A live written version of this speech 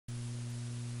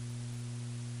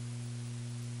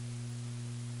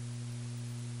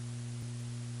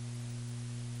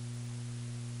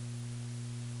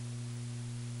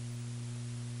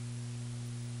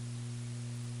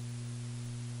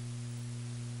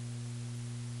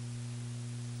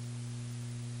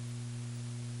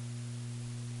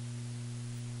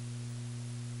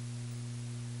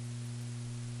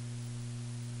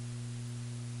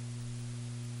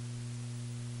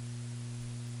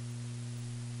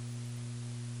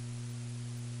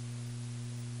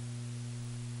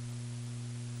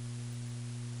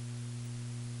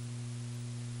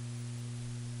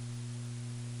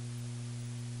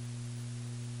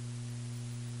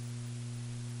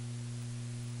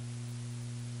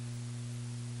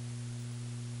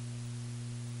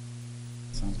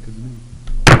Sounds good to me.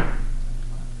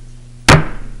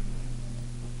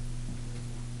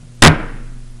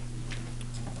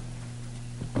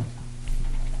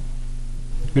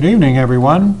 Good evening,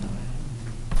 everyone.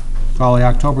 Call the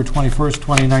October 21st,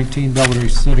 2019 Belvidere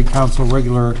City Council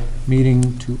regular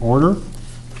meeting to order.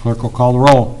 Clerk will call the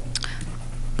roll.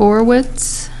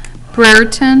 Borowitz,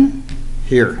 Brereton,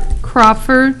 Here.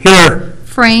 Crawford, Here.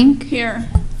 Frank, Here.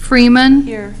 Freeman,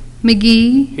 Here.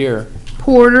 McGee, Here.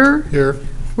 Porter, Here.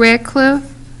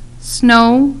 Ratcliffe,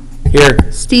 Snow,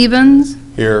 Here. Stevens,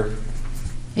 Here.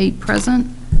 8 present.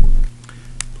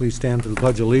 Please stand for the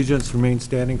Pledge of Allegiance. Remain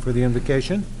standing for the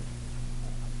invocation.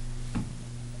 I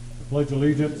pledge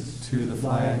allegiance to the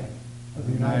flag of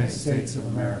the United States of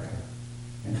America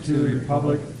and to the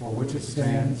republic for which it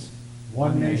stands,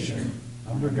 one nation,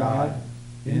 under God,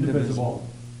 indivisible,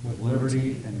 with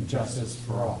liberty and justice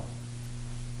for all.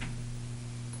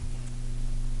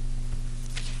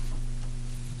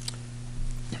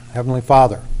 Heavenly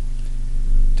Father,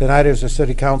 tonight as the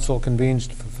City Council convenes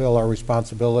to fulfill our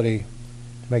responsibility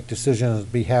to make decisions on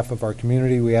behalf of our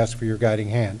community, we ask for your guiding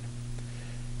hand.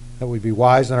 That we be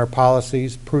wise in our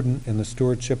policies, prudent in the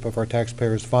stewardship of our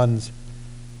taxpayers' funds,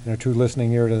 and a true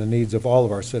listening ear to the needs of all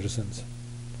of our citizens.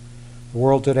 The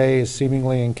world today is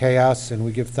seemingly in chaos, and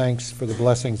we give thanks for the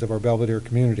blessings of our Belvidere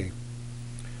community.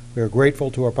 We are grateful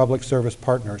to our public service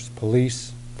partners,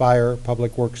 police, fire,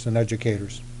 public works, and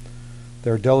educators.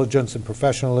 Their diligence and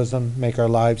professionalism make our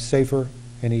lives safer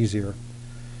and easier.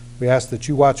 We ask that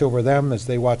you watch over them as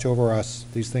they watch over us.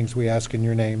 These things we ask in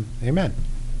your name. Amen.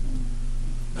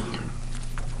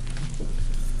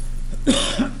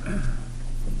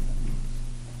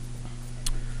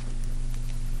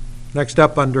 Next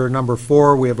up, under number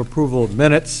 4, we have approval of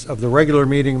minutes of the regular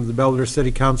meeting of the Belvidere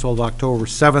City Council of October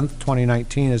 7th,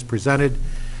 2019 as presented.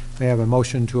 May I have a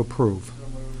motion to approve?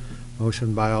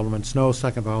 Motion by Alderman Snow,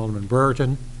 second by Alderman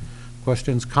Brereton.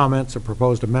 Questions, comments, or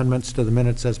proposed amendments to the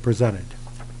minutes as presented?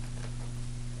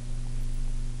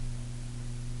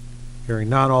 Hearing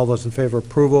none, all those in favor of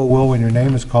approval will, when your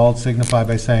name is called, signify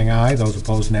by saying aye. Those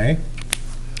opposed, nay.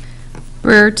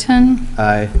 Brereton,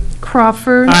 Aye.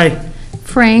 Crawford, Aye.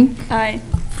 Frank, Aye.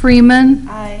 Freeman,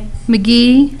 Aye.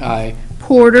 McGee, Aye.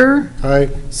 Porter, Aye.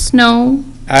 Snow,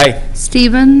 Aye.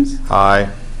 Stevens,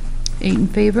 Aye. 8 in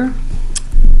favor.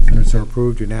 Minutes are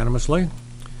approved unanimously.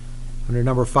 Under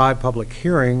number 5, public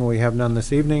hearing, we have none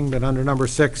this evening, but under number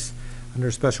 6, under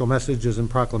special messages and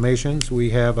proclamations,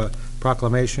 we have a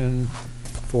proclamation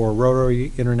for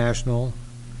Rotary International,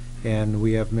 and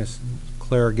we have Miss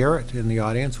Claire Garrett in the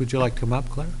audience. Would you like to come up,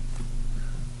 Claire?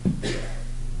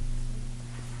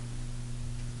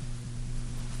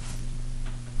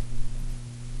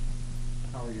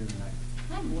 How are you tonight?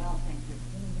 I'm well, thank you.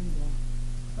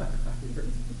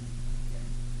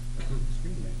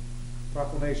 Excuse me.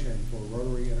 Proclamation for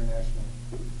Rotary International.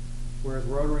 Whereas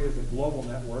Rotary is a global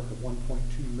network of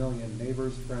 1.2 million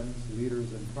neighbors, friends,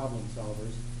 leaders, and problem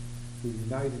solvers who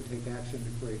unite and take action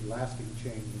to create lasting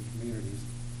change in communities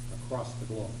across the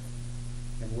globe.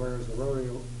 And whereas the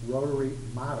Rotary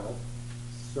motto,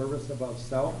 service above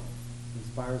self,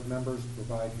 inspires members to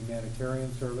provide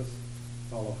humanitarian service,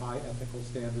 follow high ethical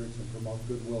standards, and promote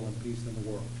goodwill and peace in the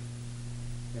world.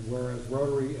 And whereas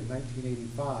Rotary in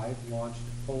 1985 launched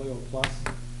Polio Plus,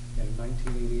 and in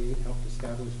 1988 helped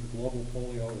establish the Global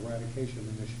Polio Eradication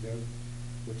Initiative,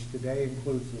 which today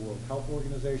includes the World Health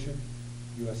Organization,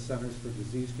 U.S. Centers for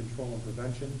Disease Control and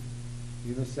Prevention,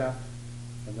 UNICEF,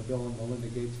 and the Bill and Melinda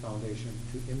Gates Foundation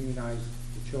to immunize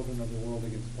the children of the world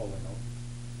against polio.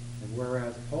 And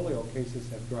whereas polio cases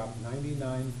have dropped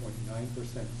 99.9%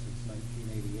 since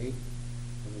 1988,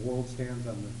 and the world stands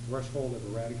on the threshold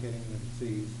of eradicating the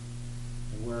disease,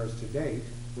 and whereas to date,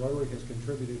 Rotary has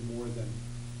contributed more than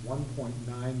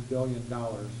 $1.9 billion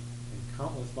in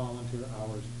countless volunteer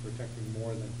hours protecting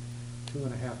more than 2.5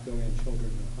 billion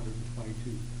children in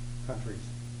 122 countries.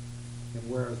 And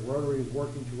whereas Rotary is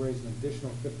working to raise an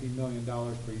additional $50 million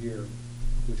per year,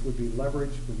 which would be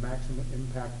leveraged for maximum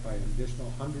impact by an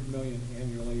additional $100 million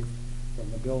annually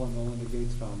from the Bill and Melinda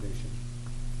Gates Foundation.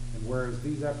 And whereas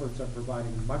these efforts are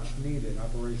providing much needed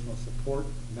operational support,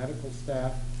 medical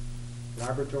staff,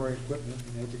 laboratory equipment,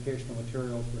 and educational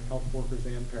materials for health workers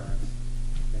and parents.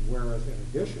 And whereas in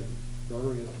addition,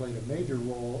 Rotary has played a major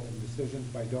role in decisions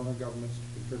by donor governments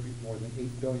to contribute more than $8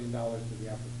 billion to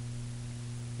the effort.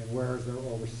 And whereas there are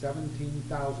over 17,000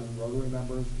 Rotary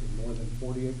members in more than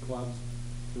 48 clubs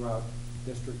throughout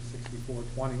District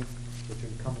 6420, which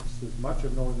encompasses much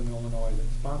of northern Illinois, that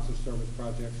sponsor service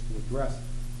projects to address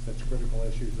such critical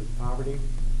issues as poverty,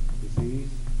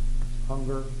 disease,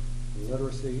 hunger,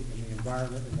 literacy, and the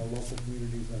environment in their local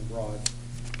communities and abroad.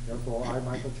 Therefore, I,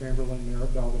 Michael Chamberlain, Mayor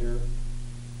of Belvidere,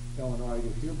 Illinois, do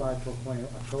hereby proclaim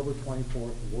October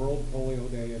 24th World Polio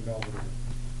Day in Belvidere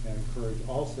and encourage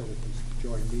all citizens to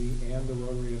join me and the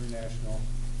Rotary International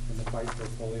in the fight for a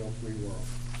polio-free world.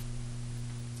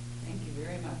 Thank you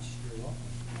very much. You're welcome.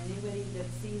 Anybody that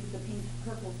sees the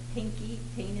purple pinky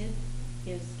painted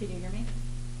is, can you hear me?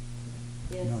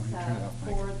 Is No, you turn it up,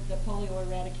 Mike. for the polio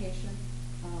eradication.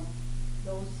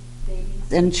 Those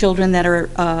babies and children that are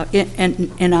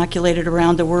inoculated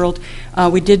around the world.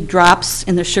 We did drops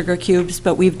in the sugar cubes,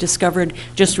 but we've discovered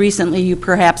just recently, you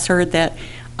perhaps heard that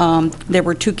there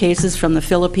were 2 cases from the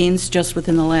Philippines just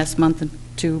within the last month and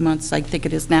 2 months, I think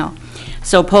it is now.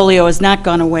 So polio has not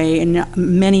gone away, and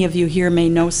many of you here may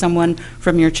know someone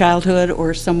from your childhood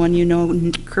or someone you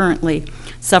know currently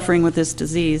suffering with this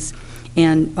disease.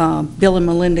 And Bill and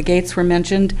Melinda Gates were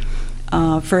mentioned.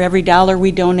 For every $1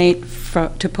 we donate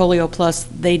to Polio Plus,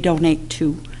 they donate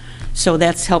 2. So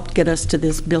that's helped get us to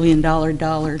this $1 billion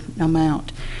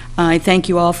amount. I thank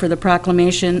you all for the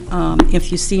proclamation.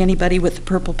 If you see anybody with the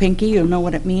purple pinky, you'll know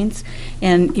what it means.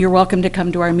 And you're welcome to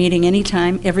come to our meeting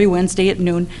anytime, every Wednesday at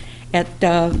noon, at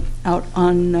out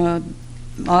on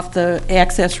off the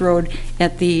Access Road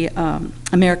at the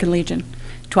American Legion.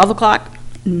 12 o'clock,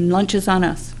 lunch is on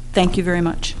us. Thank you very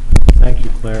much. Thank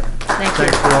you, Claire. Thank you.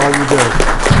 Thanks for all you do.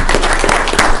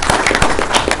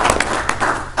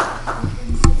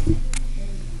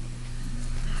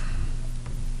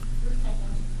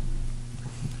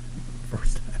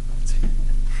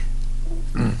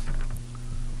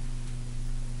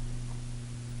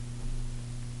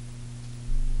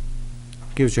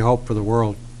 Gives you hope for the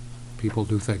world. People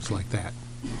do things like that.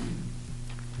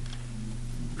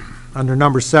 Under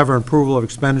number 7, approval of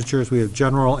expenditures, we have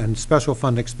general and special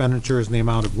fund expenditures in the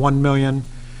amount of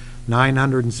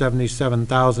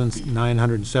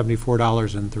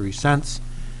 $1,977,974.03.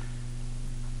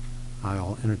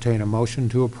 I'll entertain a motion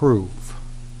to approve.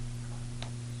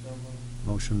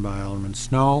 Motion by Alderman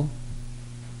Snow.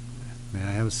 May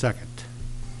I have a second?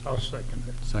 I'll second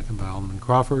it. Second by Alderman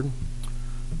Crawford.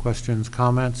 Questions,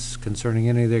 comments concerning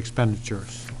any of the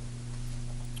expenditures?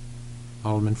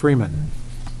 Alderman Freeman.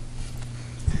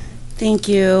 Thank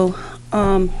you.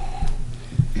 I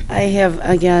have,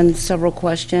 again, several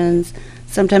questions.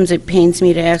 Sometimes it pains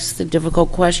me to ask the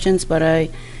difficult questions, but I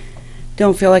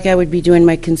don't feel like I would be doing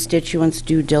my constituents'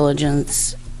 due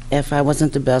diligence if I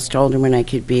wasn't the best alderman I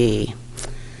could be.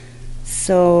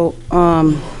 So,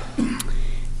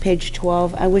 page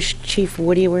 12, I wish Chief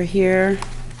Woody were here.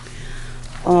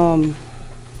 But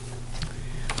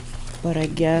I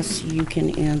guess you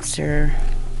can answer.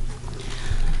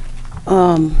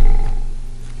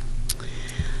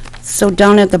 So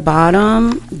down at the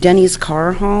bottom, Denny's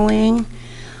Car Hauling,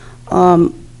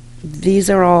 these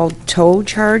are all tow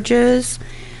charges.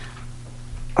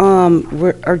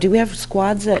 Or do we have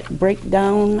squads that break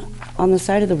down on the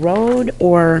side of the road?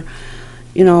 Or,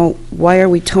 you know, why are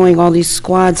we towing all these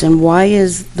squads? And why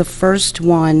is the first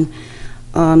one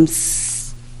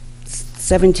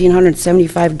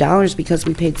 $1,775 because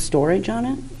we paid storage on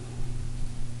it?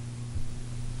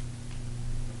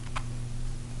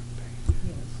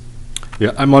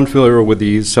 Yeah, I'm unfamiliar with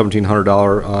the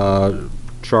 $1,700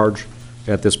 charge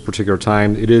at this particular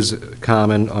time. It is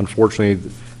common,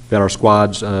 unfortunately, that our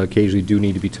squads occasionally do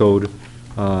need to be towed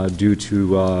due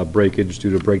to breakage, due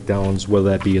to breakdowns,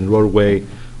 whether that be in the roadway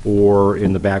or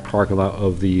in the back parking lot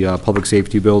of the public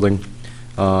safety building.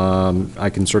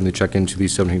 I can certainly check into the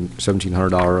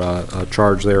 $1,700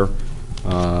 charge there.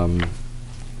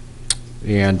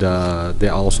 And they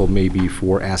also may be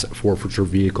for asset forfeiture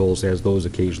vehicles, as those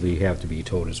occasionally have to be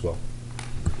towed as well.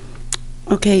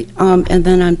 Okay, and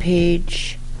then on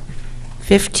page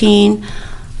 15,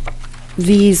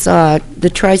 these,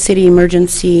 the Tri-City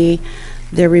Emergency,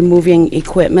 they're removing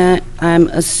equipment. I'm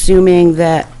assuming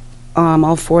that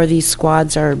all 4 of these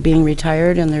squads are being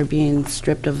retired and they're being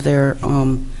stripped of their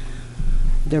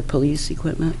police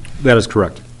equipment? That is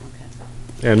correct.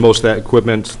 And most of that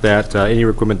equipment, any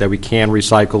equipment that we can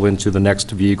recycle into the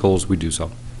next vehicles, we do so.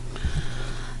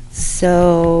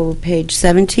 So, page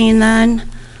 17 then.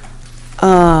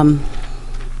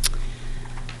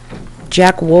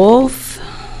 Jack Wolf,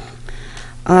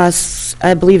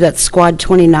 I believe that Squad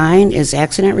 29 is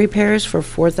accident repairs for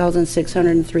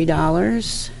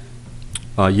 $4,603.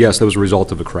 Yes, that was a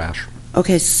result of a crash.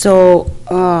 Okay, so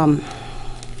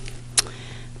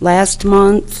last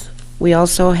month, we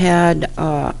also had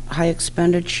a high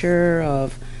expenditure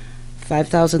of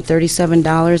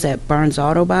 $5,037 at Barnes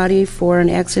Auto Body for an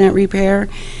accident repair.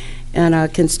 And a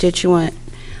constituent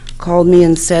called me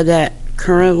and said that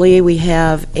currently we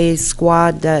have a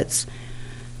squad that's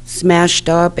smashed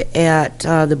up at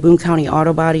the Boone County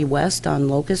Auto Body West on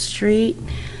Locust Street.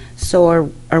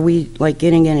 So are we like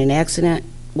getting in an accident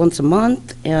once a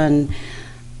month? And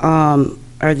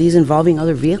are these involving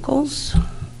other vehicles?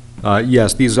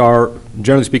 Yes, these are,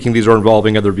 generally speaking, these are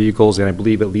involving other vehicles, and I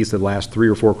believe at least the last 3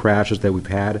 or 4 crashes that we've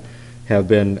had have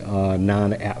been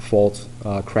non-at-fault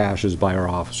crashes by our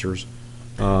officers.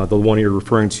 The one you're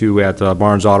referring to at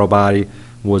Barnes Auto Body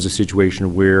was a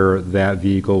situation where that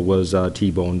vehicle was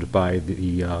T-boned by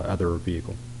the other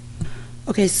vehicle.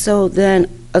 Okay, so then,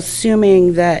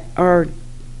 assuming that our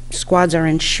squads are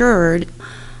insured,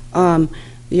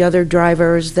 the other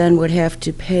drivers then would have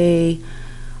to pay,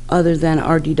 other than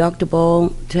our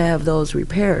deductible, to have those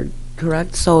repaired,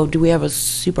 correct? So do we have a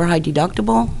super high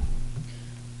deductible?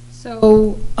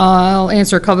 So I'll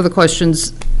answer a couple of the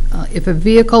questions. If a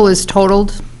vehicle is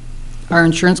totaled, our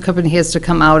insurance company has to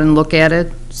come out and look at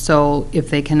it. So if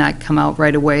they cannot come out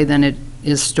right away, then it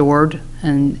is stored,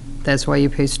 and that's why you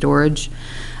pay storage.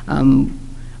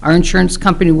 Our insurance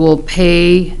company will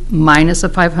pay minus a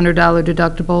 $500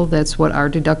 deductible. That's what our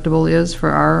deductible is for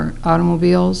our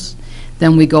automobiles.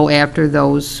 Then we go after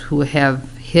those who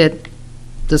have hit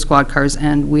the squad cars,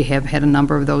 and we have had a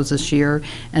number of those this year,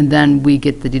 and then we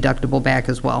get the deductible back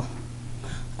as well.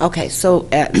 Okay, so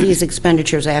these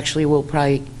expenditures actually we'll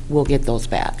get those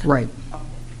back. Right.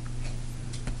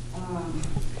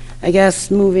 I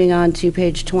guess moving on to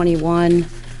page 21,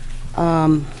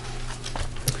 that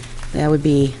would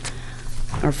be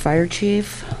our fire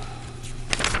chief.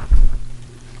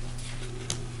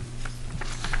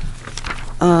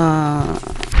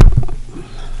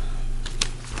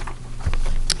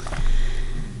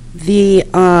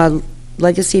 The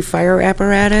legacy fire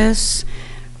apparatus,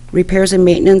 repairs and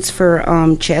maintenance for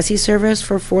chassis service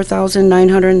for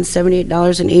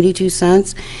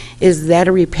 $4,978.82. Is that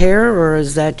a repair, or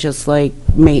is that just like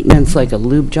maintenance, like a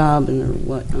lube job and or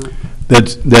whatnot?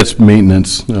 That's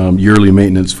maintenance, yearly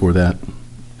maintenance for that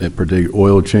particular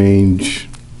oil change,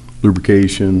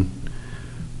 lubrication,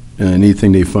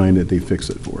 anything they find that they fix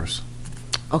it for us.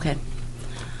 Okay.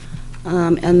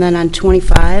 And then on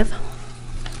 25,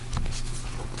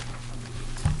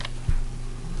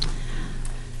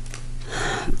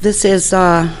 this is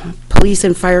Police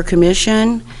and Fire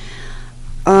Commission.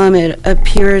 It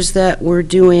appears that we're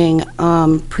doing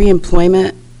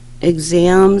pre-employment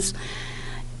exams,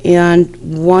 and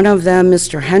one of them,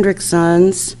 Mr.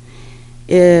 Hendrickson's,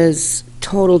 is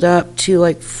totaled up to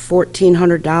like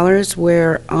 $1,400,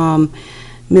 where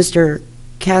Mr.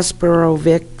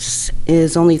 Kasparovic's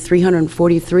is only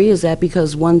 $343. Is that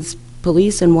because one's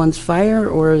police and one's fire,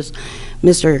 or is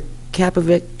Mr.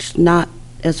 Kapovic not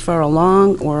as far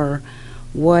along, or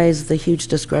why is the huge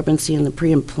discrepancy in the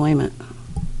pre-employment?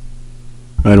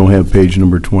 I don't have page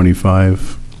number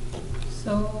 25.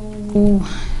 So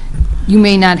you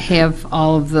may not have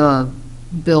all of the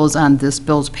bills on this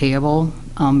bills payable.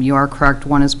 You are correct,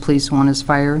 one is police, one is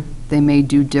fire. They may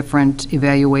do different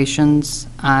evaluations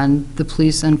on the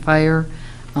police and fire.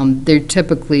 They're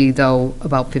typically, though,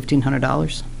 about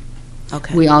 $1,500.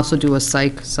 Okay. We also do a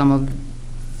psych. Some of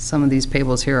these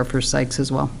payables here are for psychs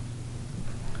as well.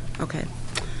 Okay.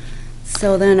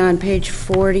 So then on page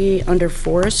 40, under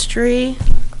forestry,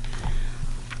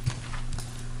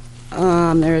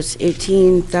 there's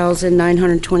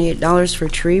 $18,928 for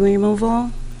tree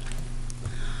removal.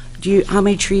 How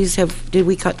many trees did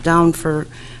we cut down for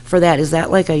that? Is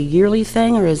that like a yearly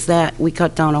thing, or is that we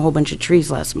cut down a whole bunch of trees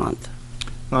last month?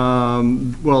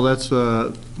 Well, that's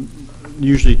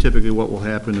usually typically what will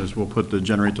happen is we'll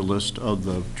generate the list of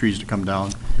the trees to come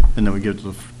down, and then we give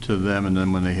it to them, and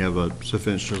then when they have a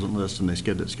sufficient list and they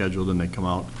get it scheduled, then they come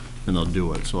out and they'll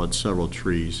do it. So it's several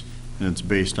trees, and it's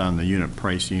based on the unit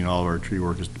pricing. All of our tree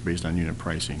work is based on unit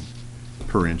pricing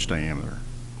per inch diameter.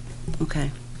 Okay.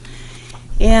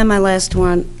 And my last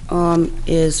one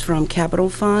is from capital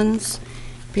funds,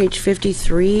 page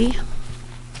 53.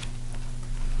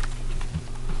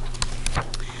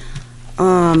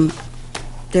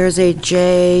 There's a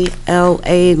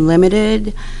JLA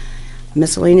Limited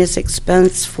miscellaneous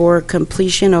expense for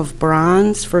completion of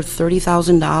bronze for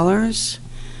 $30,000.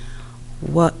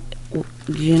 What,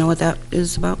 do you know what that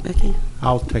is about, Becky?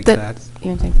 I'll take that.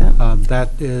 You can take that.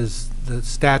 That is the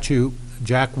statue,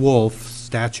 Jack Wolf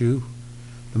statue.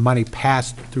 The money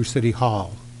passed through City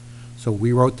Hall. So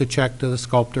we wrote the check to the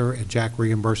sculptor, and Jack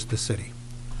reimbursed the city.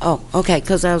 Oh, okay,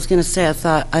 because I was going to say,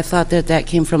 I thought that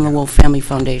came from the Wolf Family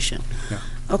Foundation. Yeah.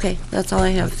 Okay, that's all I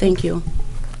have. Thank you.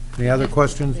 Any other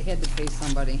questions? They had to pay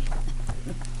somebody.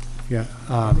 Yeah.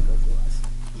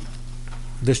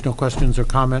 Additional questions or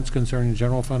comments concerning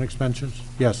general fund expenses?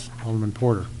 Yes, Alderman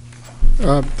Porter.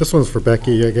 This one's for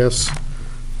Becky, I guess.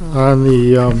 On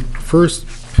the first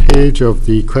page of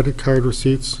the credit card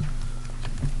receipts,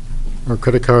 or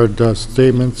credit card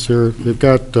statements here, they've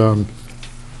got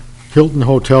Hilton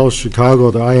Hotel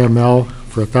Chicago, the IML,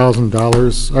 for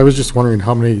 $1,000. I was just wondering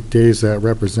how many days that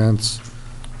represents.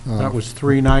 That was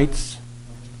 3 nights,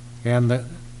 and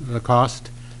the cost,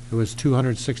 it was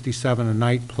 $267 a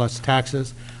night plus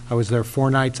taxes. I was there 4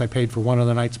 nights, I paid for one of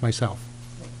the nights myself.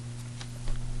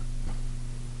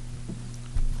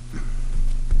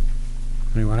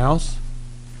 Anyone else?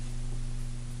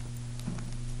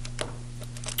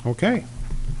 Okay.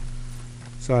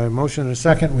 So I have a motion and a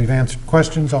second. We've answered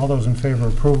questions. All those in favor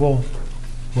of approval,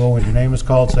 will, when your name is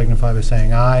called, signify by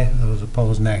saying aye. Those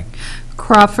opposed, nay.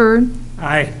 Crawford,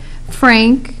 Aye.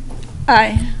 Frank,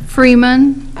 Aye.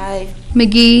 Freeman, Aye.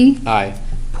 McGee, Aye.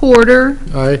 Porter,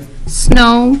 Aye.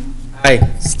 Snow, Aye.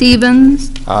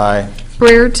 Stevens, Aye.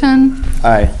 Brereton,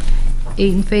 Aye.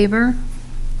 8 in favor.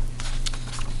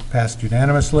 Passed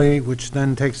unanimously, which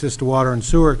then takes us to water and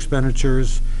sewer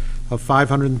expenditures of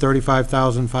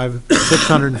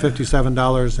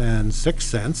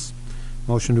 $535,657.06.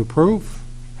 Motion to approve.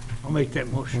 I'll make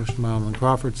that motion. Motion by Alderman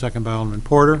Crawford, second by Alderman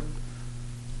Porter.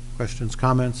 Questions,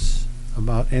 comments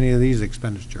about any of these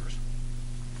expenditures?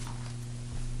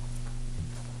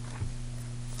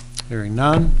 Hearing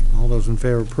none. All those in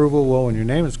favor of approval will, when your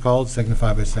name is called,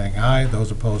 signify by saying aye. Those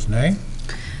opposed, nay.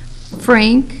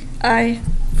 Frank, Aye.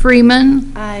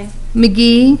 Freeman, Aye.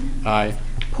 McGee, Aye.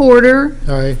 Porter,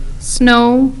 Aye.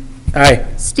 Snow, Aye.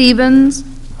 Stevens,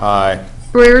 Aye.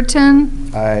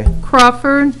 Brereton, Aye.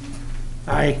 Crawford,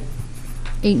 Aye.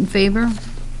 8 in favor.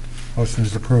 Motion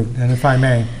is approved. And if I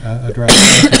may address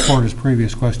Mr. Porter's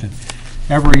previous question,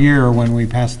 every year when we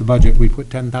pass the budget, we put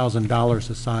 $10,000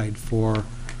 aside for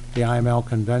the IML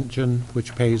convention,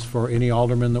 which pays for any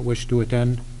aldermen that wish to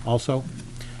attend also,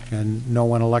 and no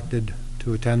one elected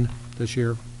to attend this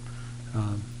year.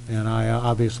 And I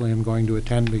obviously am going to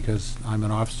attend because I'm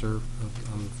an officer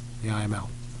of the IML.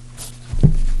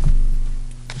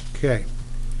 Okay.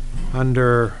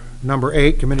 Under number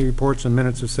 8, committee reports and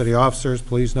minutes of city officers,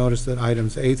 please notice that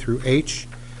items A through H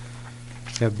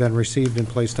have been received and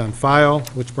placed on file,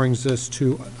 which brings us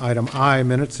to item I,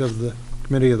 minutes of the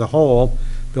committee of the whole,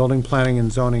 building, planning,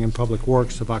 and zoning and public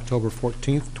works of October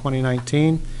 14th,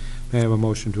 2019. May I have a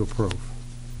motion to approve?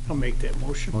 I'll make that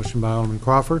motion. Motion by Alderman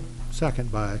Crawford,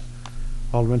 second by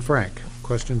Alderman Frank.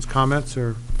 Questions, comments,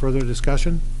 or further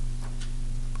discussion?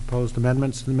 Proposed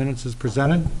amendments to the minutes is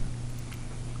presented.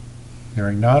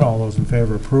 Hearing none, all those in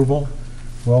favor of approval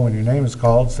will, when your name is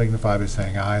called, signify by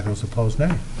saying aye. Those opposed,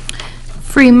 nay.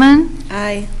 Freeman,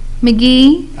 Aye.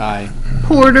 McGee, Aye.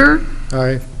 Porter,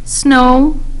 Aye.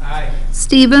 Snow, Aye.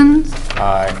 Stevens,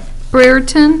 Aye.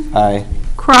 Brereton, Aye.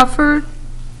 Crawford,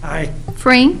 Aye.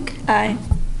 Frank, Aye.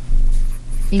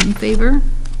 8 in favor.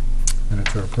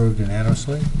 Minutes are approved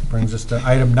unanimously. Brings us to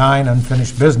item 9,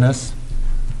 unfinished business,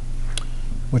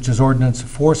 which is ordinance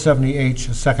 470H,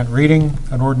 a second reading,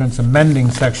 an ordinance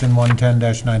amending section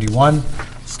 110-91,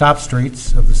 stop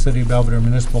streets of the City of Belvidere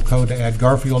Municipal Code to add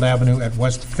Garfield Avenue at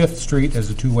West 5th Street as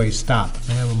a two-way stop.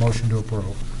 May I have a motion to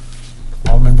approve?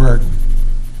 Alderman Burton.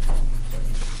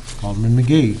 Alderman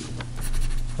McGee.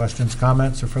 Questions,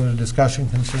 comments, or further discussion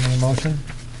concerning the motion?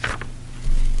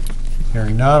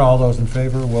 Hearing none, all those in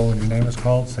favor will, when your name is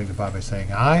called, signify by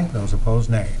saying aye. Those opposed,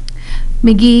 nay.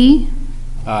 McGee,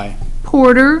 Aye.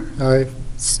 Porter, Aye.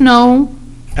 Snow,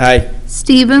 Aye.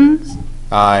 Stevens,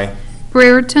 Aye.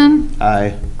 Brereton,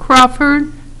 Aye.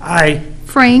 Crawford, Aye.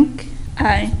 Frank,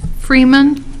 Aye.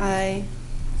 Freeman, Aye.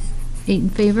 8 in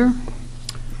favor.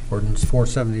 Ordinance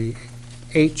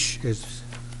 470H is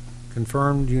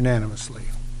confirmed unanimously.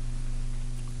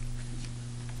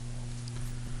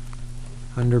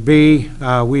 Under B,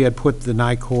 we had put the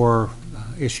NICOR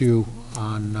issue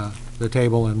on the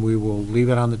table, and we will leave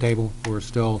it on the table. We're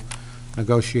still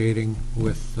negotiating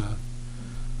with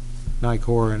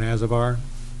NICOR and Azavar.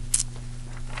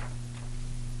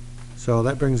 So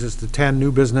that brings us to 10,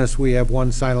 new business. We have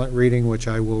one silent reading, which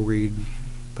I will read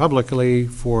publicly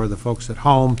for the folks at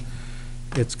home.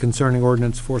 It's concerning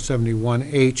ordinance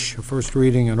 471H, a first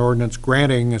reading, an ordinance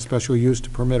granting a special use to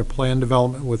permit a planned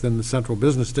development within the Central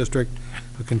Business District,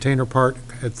 a container park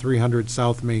at 300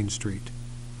 South Main Street.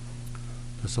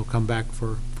 This will come back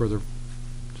for further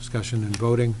discussion and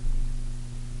voting.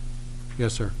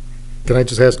 Yes, sir. Can I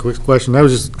just ask a quick question? I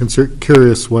was just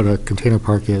curious what a container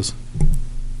park is.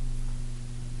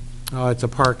 Oh, it's a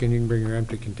park, and you can bring your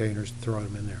empty containers and throw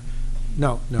them in there.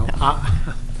 No,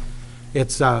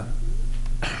 it's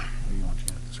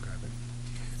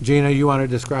Gina, you want to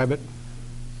describe it?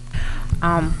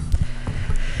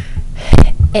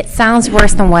 It sounds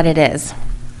worse than what it is.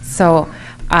 So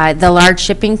The large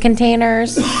shipping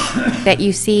containers that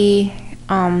you see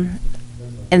in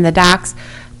the docks,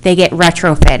 they get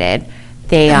retrofitted.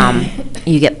 They,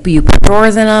 you put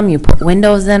doors in them, you put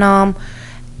windows in them,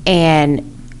 and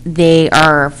they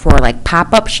are for like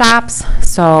pop-up shops.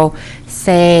 So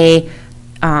say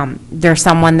there's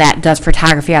someone that does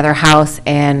photography at their house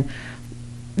and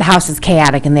the house is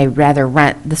chaotic and they'd rather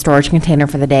rent the storage container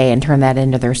for the day and turn that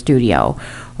into their studio.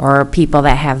 Or people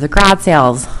that have the garage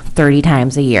sales 30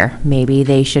 times a year. Maybe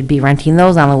they should be renting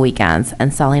those on the weekends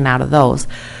and selling out of those.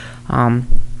 You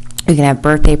can have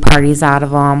birthday parties out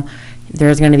of them.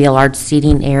 There's going to be a large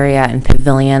seating area and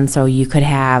pavilion, so you could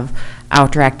have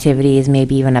outdoor activities,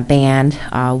 maybe even a band.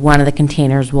 One of the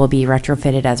containers will be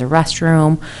retrofitted as a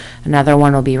restroom. Another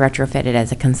one will be retrofitted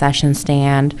as a concession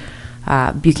stand.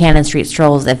 Buchanan Street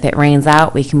strolls, if it rains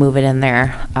out, we can move it in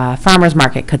there. Farmers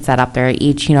market could set up there.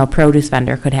 Each, produce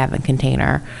vendor could have a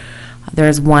container.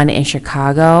 There's one in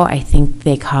Chicago. I think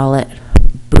they call it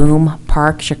Boom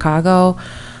Park Chicago.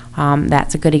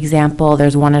 That's a good example.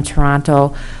 There's one in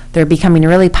Toronto. They're becoming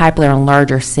really popular in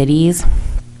larger cities.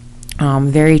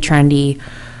 Very trendy,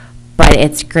 but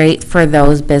it's great for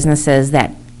those businesses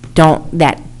that don't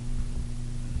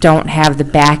have the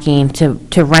backing to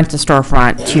rent a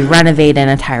storefront, to renovate an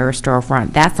entire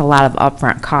storefront. That's a lot of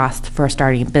upfront cost for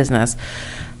starting a business.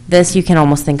 This, you can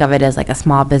almost think of it as like a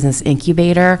small business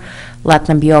incubator. Let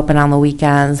them be open on the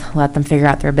weekends, let them figure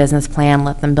out their business plan,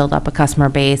 let them build up a customer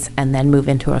base, and then move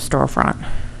into a storefront.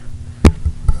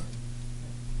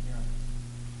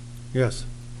 Yes.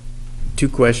 Two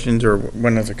questions, or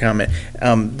one as a comment.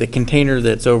 The container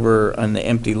that's over on the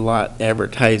empty lot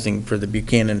advertising for the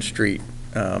Buchanan Street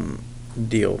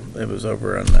deal, it was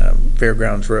over on the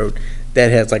Fairgrounds Road, that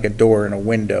has like a door and a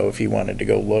window if you wanted to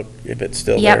go look, if it's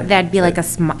still there. Yep, that'd be like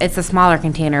it's a smaller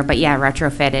container, but yeah,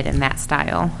 retrofitted in that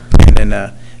style. And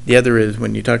then the other is,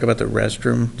 when you talk about the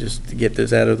restroom, just to get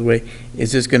this out of the way,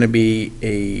 is this going to be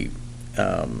a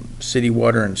city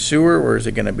water and sewer, or is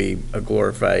it going to be a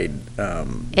glorified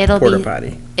porta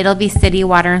potty? It'll be city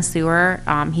water and sewer.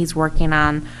 He's working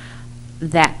on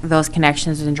those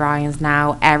connections and drawings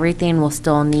now. Everything will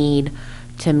still need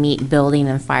to meet building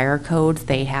and fire codes.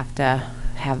 They have to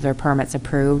have their permits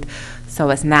approved. So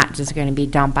it's not just going to be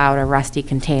dump out a rusty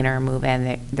container and move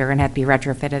in. They're going to have to be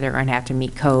retrofitted. They're going to have to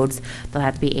meet codes. They'll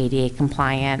have to be ADA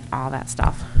compliant, all that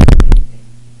stuff.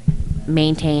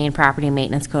 Maintain property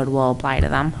maintenance code will apply to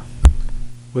them.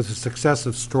 With the success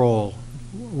of Stroll,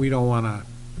 we don't want to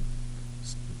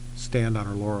stand on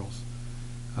our laurels.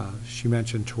 She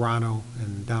mentioned Toronto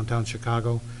and downtown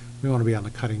Chicago. We want to be on the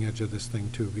cutting edge of this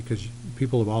thing too, because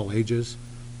people of all ages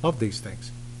love these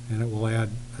things, and it will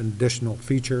add an additional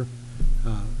feature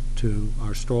to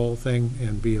our Stroll thing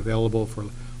and be available for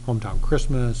Hometown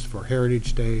Christmas, for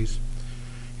Heritage Days.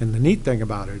 And the neat thing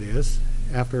about it is,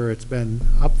 after it's been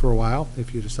up for a while,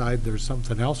 if you decide there's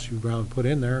something else you'd rather put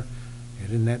in there, it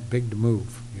isn't that big to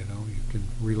move. You can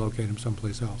relocate them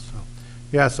someplace else. So,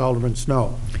 yes, Alderman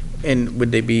Snow. And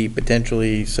would they be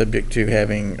potentially subject to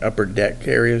having upper deck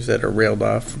areas that are railed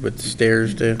off with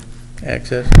stairs to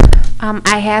access?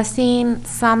 I have seen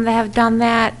some that have done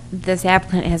that. This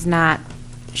applicant has not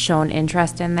shown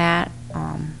interest in that,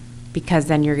 because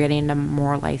then you're getting into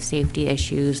more life safety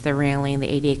issues, the railing, the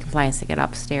ADA compliance to get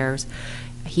upstairs.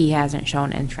 He hasn't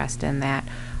shown interest in that.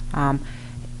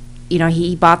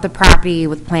 He bought the property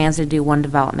with plans to do one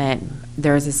development.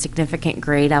 There's a significant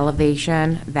grade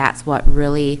elevation. That's what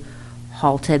really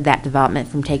halted that development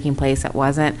from taking place. It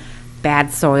wasn't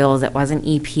bad soils. It wasn't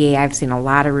EPA. I've seen a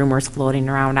lot of rumors floating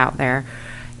around out there.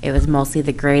 It was mostly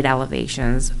the grade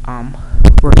elevations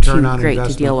were too great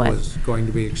to deal with. Was going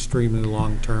to be extremely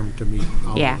long-term to meet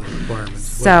all of the requirements.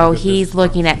 So he's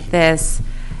looking at this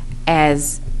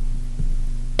as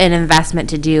an investment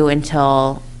to do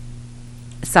until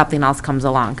something else comes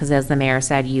along, because as the mayor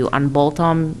said, you unbolt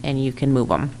them and you can move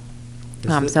them.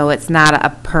 So it's not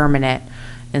a permanent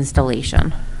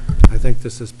installation. I think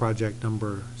this is project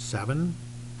number 7.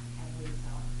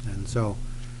 And so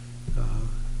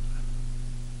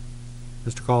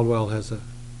Mr. Caldwell has a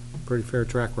pretty fair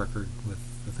track record with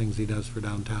the things he does for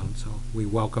downtown, so we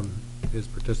welcome his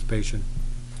participation.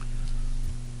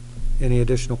 Any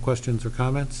additional questions or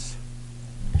comments?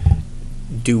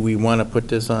 Do we want to put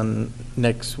this on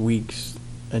next week's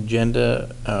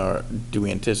agenda, or do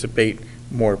we anticipate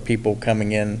more people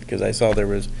coming in? Because I saw there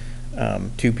was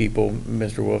 2 people,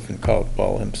 Mr. Wolf and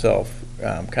Caldwell himself,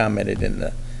 commented in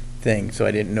the thing, so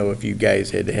I didn't know if you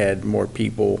guys had had more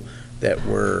people that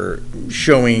were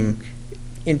showing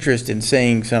interest in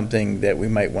saying something that we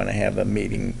might want to have a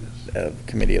meeting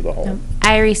committee of the whole.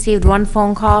 I received one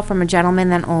phone call from a gentleman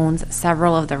that owns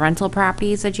several of the rental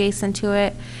properties adjacent to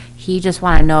it. He just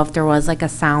wanted to know if there was like a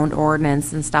sound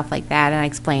ordinance and stuff like that, and I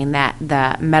explained that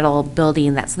the metal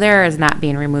building that's there is not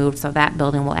being removed, so that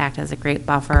building will act as a great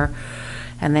buffer.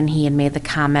 And then he had made the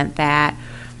comment that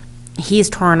he's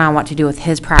torn on what to do with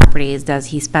his properties. Does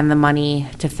he spend the money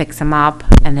to fix them up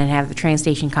and then have the train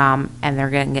station come and they're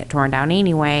gonna get torn down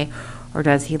anyway? Or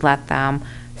does he let them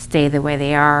stay the way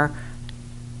they are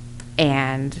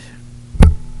and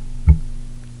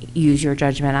use your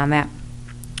judgment on that?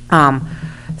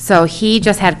 So he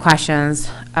just had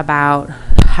questions about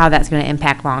how that's going to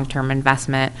impact long-term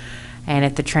investment, and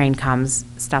if the train comes,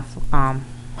 stuff,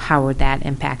 how would that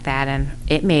impact that? And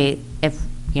it may, if,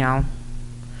 you know,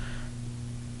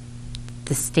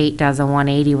 the state does a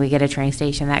 180, we get a train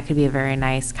station, that could be a very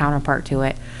nice counterpart to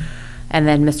it. And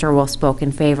then Mr. Wolf spoke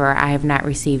in favor. I have not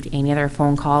received any other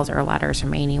phone calls or letters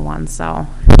from anyone, so.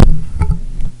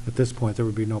 At this point, there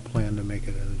would be no plan to make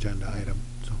it an agenda item,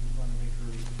 so.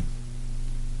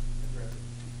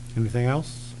 Anything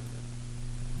else?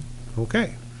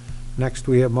 Okay. Next,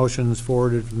 we have motions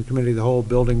forwarded from the Committee of the Whole,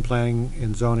 Building, Planning,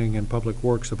 and Zoning, and Public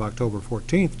Works of October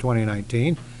 14th,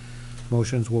 2019.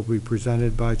 Motions will be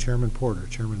presented by Chairman Porter.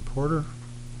 Chairman Porter?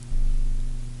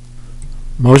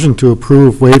 Motion to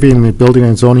approve waiving the building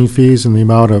and zoning fees in the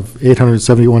amount of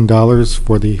 $871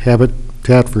 for the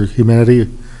Habitat for Humanity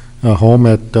home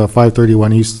at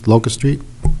 531 East Locust Street.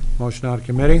 Motion out of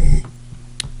committee.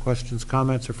 Questions,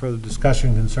 comments, or further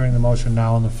discussion concerning the motion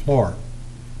now on the floor?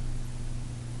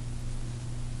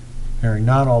 Hearing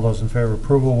none, all those in favor of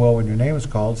approval will, when your name is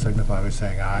called, signify by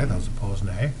saying aye. Those opposed,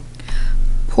 nay.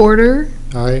 Porter,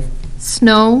 Aye.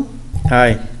 Snow,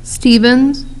 Aye.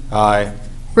 Stevens, Aye.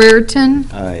 Brereton,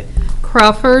 Aye.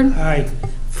 Crawford, Aye.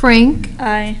 Frank,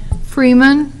 Aye.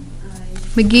 Freeman,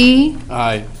 McGee,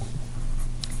 Aye.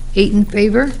 8 in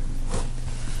favor.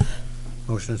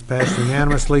 Motion is passed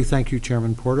unanimously. Thank you,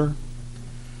 Chairman Porter.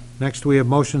 Next, we have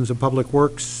motions of Public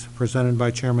Works presented by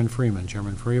Chairman Freeman.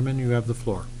 Chairman Freeman, you have the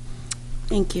floor.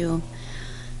 Thank you.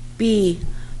 B,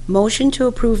 motion to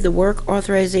approve the work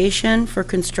authorization for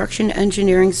construction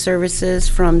engineering services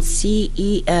from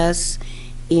CES,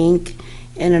 Inc.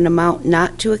 in an amount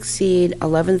not to exceed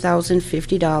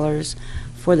 $11,050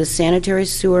 for the sanitary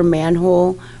sewer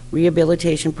manhole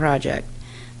rehabilitation project.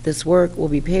 This work will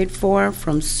be paid for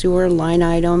from sewer line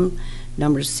item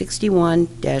number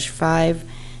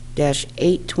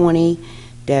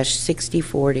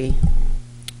 61-5-820-6040.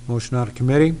 Motion out of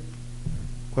committee.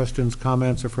 Questions,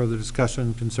 comments, or further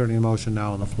discussion concerning the motion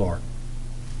now on the floor?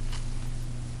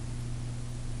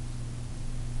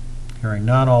 Hearing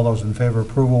none, all those in favor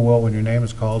of approval will, when your name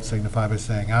is called, signify by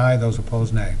saying aye. Those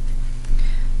opposed, nay.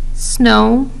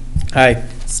 Snow, Aye.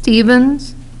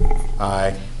 Stevens,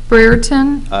 Aye.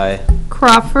 Brereton, Aye.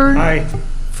 Crawford, Aye.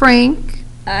 Frank,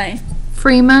 Aye.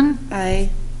 Freeman, Aye.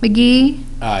 McGee,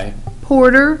 Aye.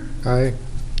 Porter, Aye.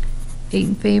 8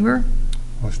 in favor.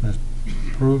 Motion is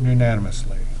approved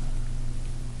unanimously.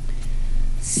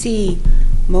 C,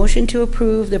 motion to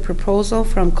approve the proposal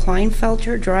from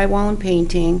Kleinfelter Drywall and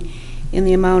Painting in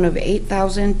the amount of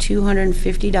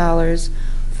 $8,250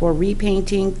 for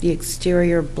repainting the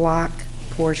exterior block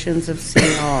portions of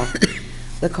City Hall.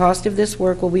 The cost of this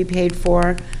work will be paid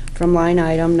for from line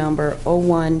item number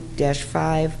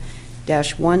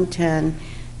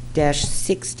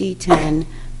 01-5-110-6010,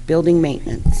 building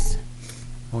maintenance.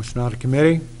 Motion out of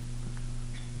committee.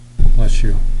 Bless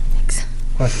you.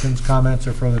 Questions, comments,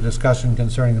 or further discussion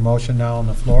concerning the motion now on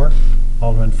the floor?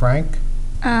 Alderman Frank?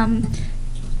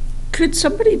 Could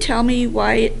somebody tell me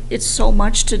why it's so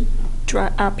much to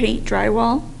paint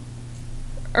drywall?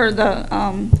 Or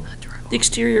the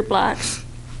exterior blocks?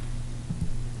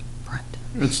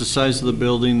 It's the size of the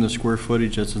building, the square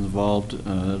footage that's involved.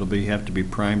 It'll have to be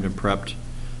primed and prepped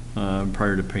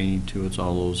prior to painting too. It's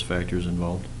all those factors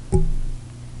involved.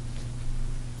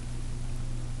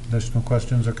 Additional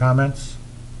questions or comments?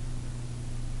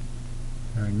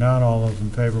 Hearing none, all those in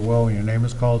favor will, when your name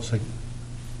is called,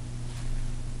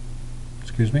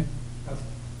 excuse me?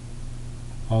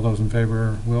 All those in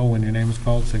favor will, when your name is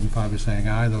called, signify by saying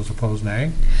aye. Those opposed,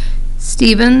 nay.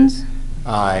 Stevens,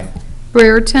 Aye.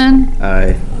 Brereton,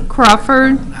 Aye.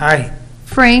 Crawford, Aye.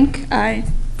 Frank, Aye.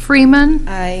 Freeman,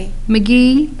 Aye.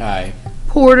 McGee, Aye.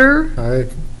 Porter, Aye.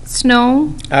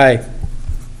 Snow, Aye.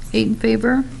 8 in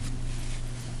favor.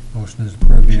 Motion is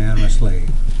approved unanimously.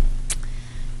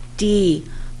 D,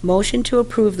 motion to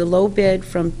approve the low bid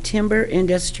from Timber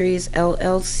Industries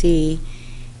LLC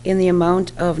in the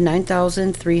amount of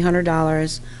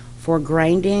 $9,300 for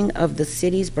grinding of the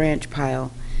city's branch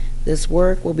pile. This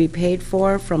work will be paid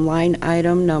for from line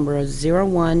item number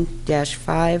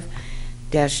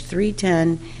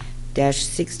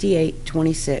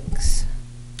 01-5-310-6826.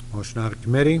 Motion out of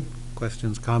committee.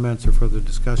 Questions, comments, or further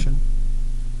discussion?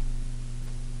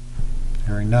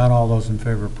 Hearing none, all those in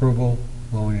favor of approval,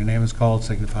 will, when your name is called,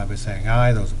 signify by saying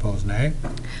aye. Those opposed, nay.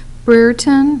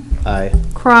 Brereton. Aye.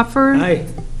 Crawford. Aye.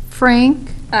 Frank.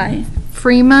 Aye.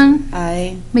 Freeman.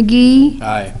 Aye. McGee.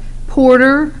 Aye.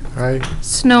 Porter. Aye.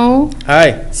 Snow.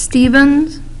 Aye.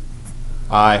 Stevens.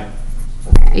 Aye.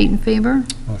 8 in favor.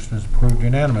 Motion is approved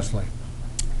unanimously.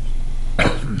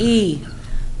 E,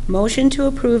 motion to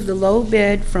approve the low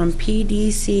bid from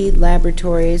PDC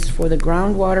Laboratories for the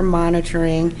groundwater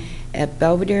monitoring at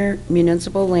Belvidere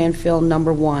Municipal Landfill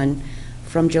Number 1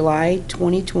 from July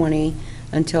 2020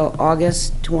 until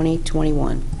August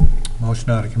 2021. Motion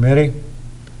out of committee.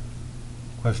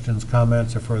 Questions,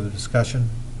 comments, or further discussion?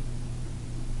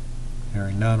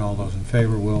 Hearing none, all those in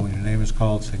favor will, when your name is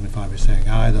called, signify by saying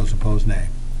aye. Those opposed, nay.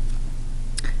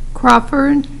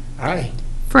 Crawford. Aye.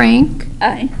 Frank.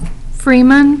 Aye.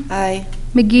 Freeman. Aye.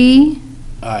 McGee.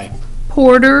 Aye.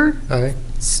 Porter. Aye.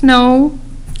 Snow.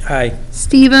 Aye.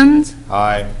 Stevens.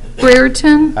 Aye.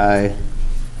 Brereton. Aye.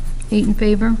 8 in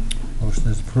favor. Motion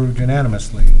is approved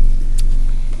unanimously.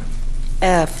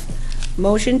 F,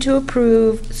 motion to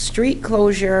approve street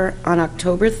closure on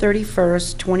October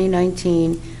 31st,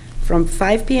 2019, from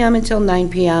 5 p.m. until 9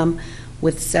 p.m.,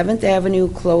 with 7th Avenue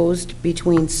closed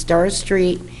between Star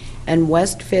Street and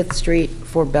West 5th Street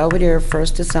for Belvidere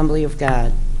First Assembly of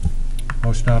God.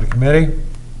 Motion out of committee.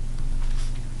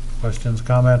 Questions,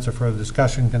 comments, or further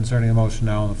discussion concerning the motion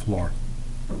now on the floor?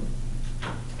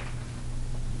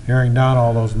 Hearing none,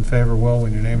 all those in favor will,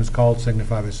 when your name is called,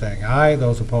 signify by saying aye.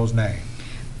 Those opposed, nay.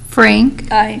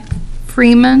 Frank. Aye.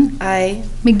 Freeman. Aye.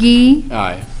 McGee.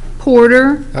 Aye.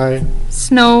 Porter. Aye.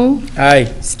 Snow. Aye.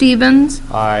 Stevens.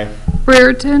 Aye.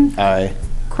 Brereton. Aye.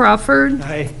 Crawford.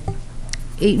 Aye.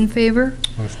 8 in favor.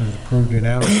 Motion is approved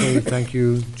unanimously. Thank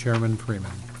you, Chairman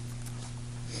Freeman.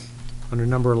 Under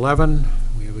number 11,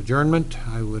 we have adjournment.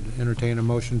 I would entertain a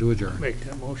motion to adjourn. Make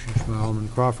that motion. Motion by Alderman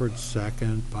Crawford,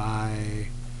 second by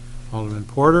Alderman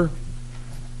Porter.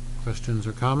 Questions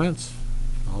or comments?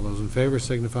 All those in favor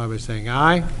signify by saying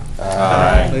aye.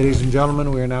 Aye. Ladies and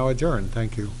gentlemen, we are now adjourned.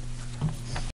 Thank you.